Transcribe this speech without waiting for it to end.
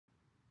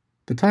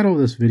The title of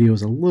this video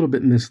is a little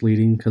bit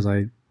misleading because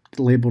I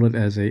labeled it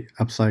as a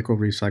upcycle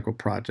recycle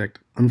project.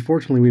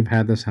 Unfortunately, we've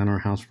had this in our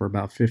house for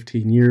about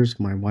 15 years.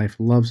 My wife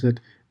loves it.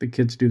 The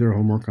kids do their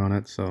homework on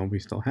it, so we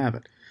still have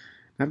it.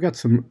 I've got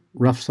some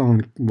rough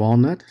sawn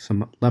walnut,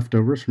 some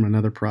leftovers from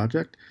another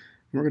project,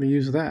 and we're going to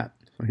use that.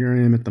 So here I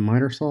am at the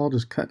miter saw,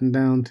 just cutting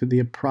down to the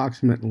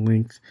approximate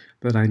length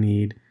that I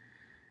need.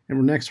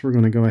 And next we're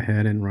going to go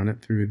ahead and run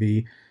it through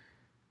the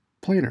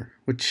planer,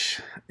 which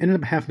ended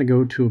up having to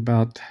go to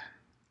about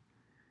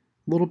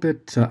a little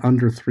bit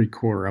under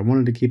 3/4. I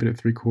wanted to keep it at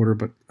 3/4,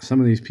 but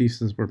some of these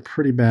pieces were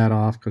pretty bad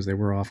off because they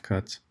were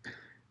offcuts.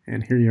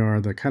 And here you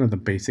are, the kind of the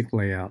basic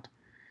layout.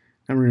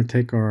 Now we're going to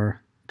take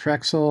our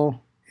track saw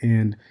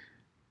and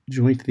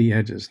joint the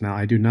edges. Now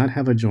I do not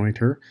have a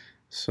jointer,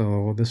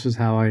 so this is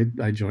how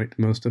I joint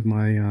most of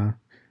my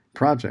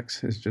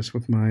projects, is just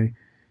with my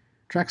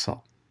track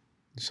saw.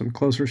 Some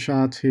closer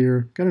shots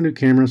here. Got a new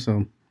camera,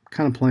 so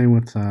kind of playing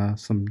with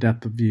some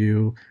depth of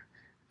view,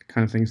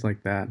 kind of things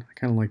like that. I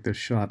kind of like this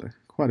shot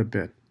quite a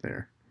bit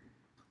there.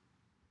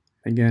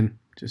 Again,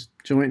 just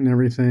jointing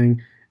everything.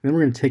 And then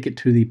we're going to take it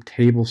to the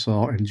table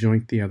saw and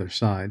joint the other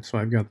side. So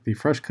I've got the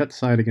fresh cut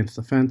side against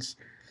the fence,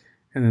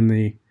 and then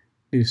the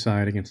new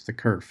side against the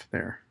kerf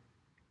there.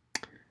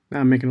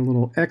 Now I'm making a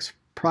little X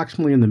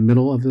approximately in the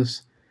middle of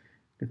this.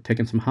 I'm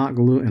taking some hot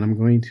glue, and I'm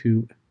going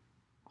to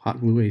hot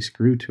glue a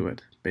screw to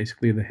it.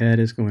 Basically the head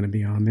is going to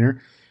be on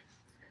there.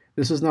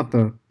 This is not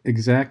the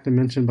exact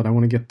dimension, but I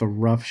want to get the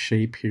rough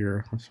shape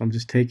here. So I'm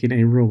just taking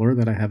a ruler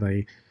that I have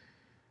a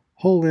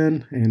hole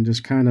in and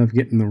just kind of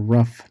getting the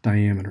rough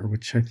diameter,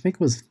 which I think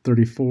was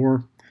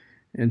 34.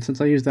 And since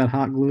I used that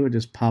hot glue, it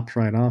just popped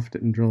right off.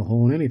 Didn't drill a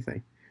hole in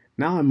anything.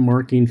 Now I'm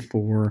marking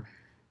for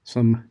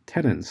some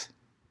tenons.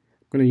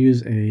 I'm going to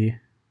use a,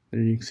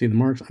 there you can see the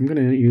marks, I'm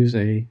going to use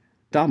a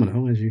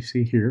domino, as you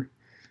see here.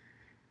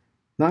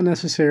 Not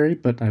necessary,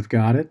 but I've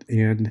got it,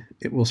 and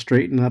it will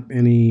straighten up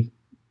any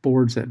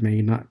boards that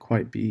may not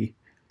quite be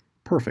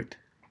perfect.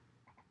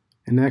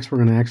 And next we're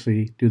going to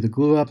actually do the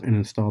glue up and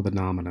install the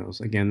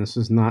dominoes. Again, this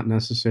is not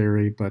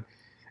necessary, but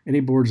any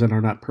boards that are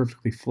not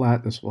perfectly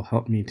flat, this will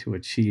help me to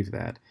achieve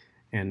that.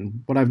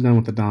 And what I've done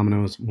with the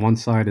dominoes, one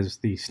side is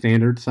the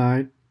standard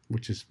side,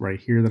 which is right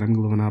here that I'm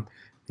gluing up.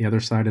 The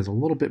other side is a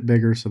little bit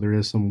bigger, so there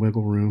is some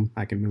wiggle room.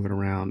 I can move it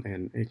around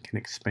and it can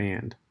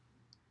expand.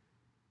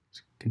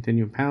 Just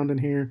continue pounding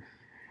here.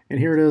 And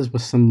here it is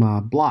with some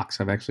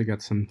blocks. I've actually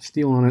got some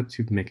steel on it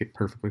to make it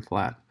perfectly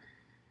flat.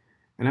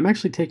 And I'm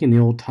actually taking the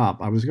old top.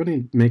 I was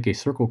going to make a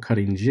circle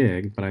cutting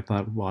jig, but I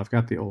thought, well, I've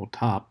got the old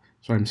top.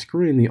 So I'm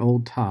screwing the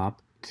old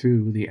top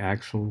to the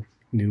actual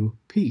new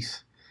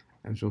piece.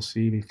 As you'll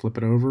see me flip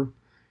it over,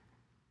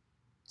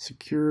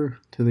 secure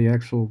to the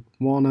actual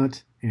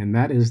walnut, and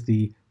that is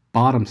the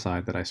bottom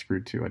side that I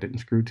screwed to. I didn't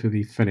screw to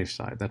the finished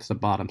side. That's the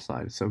bottom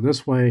side. So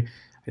this way,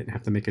 I didn't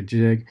have to make a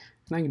jig,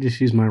 and I can just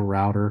use my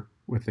router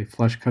with a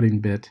flush cutting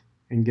bit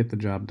and get the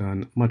job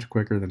done much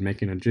quicker than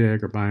making a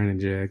jig or buying a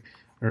jig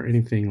or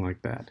anything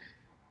like that.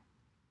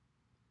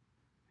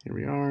 Here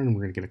we are, and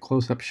we're going to get a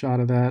close-up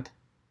shot of that.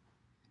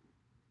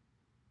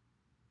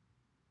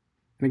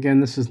 And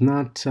again, this is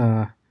not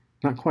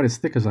quite as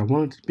thick as I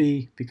want it to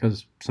be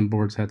because some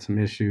boards had some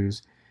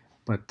issues,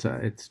 but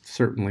it's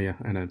certainly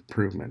an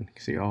improvement. You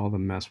can see all the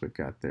mess we've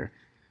got there.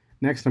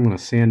 Next, I'm going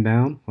to sand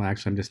down. Well,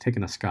 actually, I'm just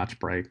taking a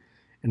Scotch-Brite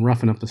and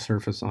roughing up the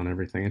surface on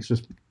everything. It's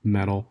just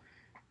metal.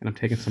 And I'm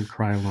taking some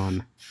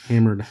Krylon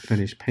hammered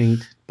finish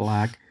paint,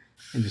 black,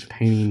 and just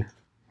painting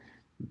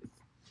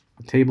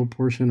the table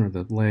portion or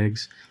the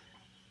legs.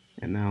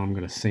 And now I'm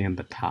going to sand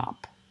the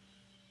top.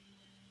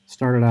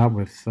 Started out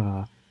with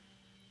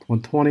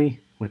 120,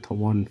 went to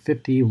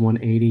 150,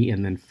 180,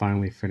 and then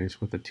finally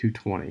finished with a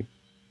 220.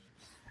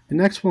 And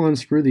next we'll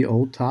unscrew the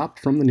old top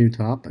from the new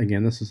top.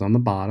 Again, this is on the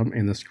bottom,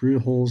 and the screw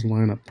holes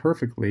line up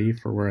perfectly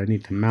for where I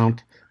need to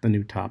mount the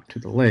new top to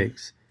the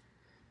legs.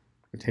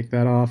 I take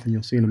that off, and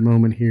you'll see in a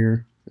moment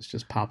here, this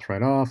just pops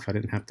right off. I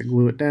didn't have to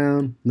glue it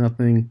down,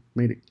 nothing.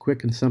 Made it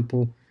quick and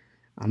simple.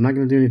 I'm not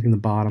going to do anything to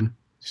the bottom.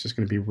 It's just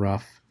going to be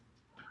rough.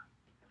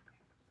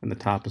 And the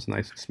top is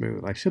nice and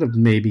smooth. I should have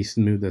maybe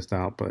smoothed this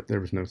out, but there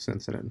was no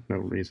sense in it, no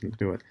reason to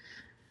do it.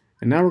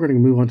 And now we're going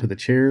to move on to the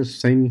chairs.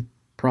 Same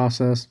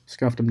process,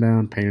 scuffed them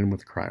down, painted them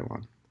with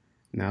Krylon.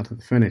 Now to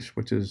the finish,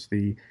 which is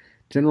the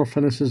General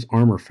Finishes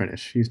Armor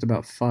Finish. Used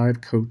about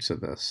 5 coats of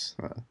this.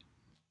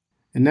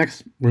 And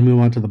next, we'll move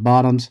on to the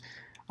bottoms.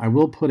 I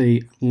will put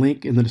a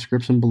link in the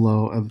description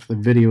below of the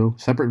video,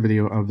 separate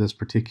video of this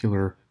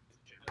particular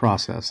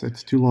process.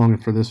 It's too long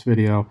for this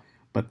video,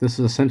 but this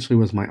essentially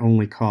was my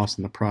only cost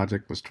in the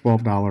project, was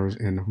 $12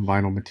 in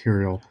vinyl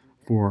material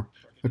for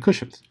the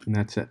cushions, and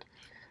that's it.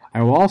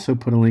 I will also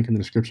put a link in the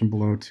description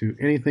below to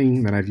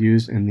anything that I've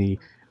used in the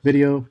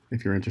video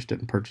if you're interested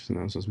in purchasing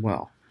those as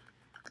well.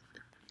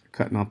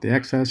 Cutting off the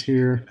excess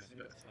here.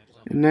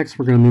 And next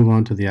we're going to move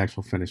on to the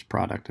actual finished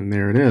product, and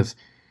there it is.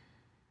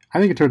 I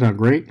think it turned out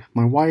great.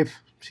 My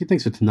wife, she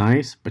thinks it's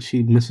nice, but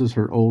she misses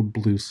her old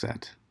blue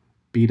set.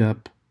 Beat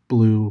up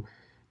blue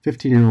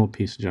 15-year-old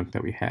piece of junk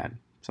that we had.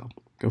 So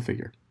go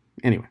figure.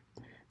 Anyway,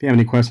 If you have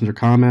any questions or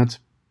comments,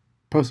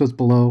 post those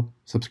below.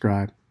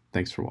 Subscribe.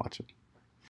 Thanks for watching.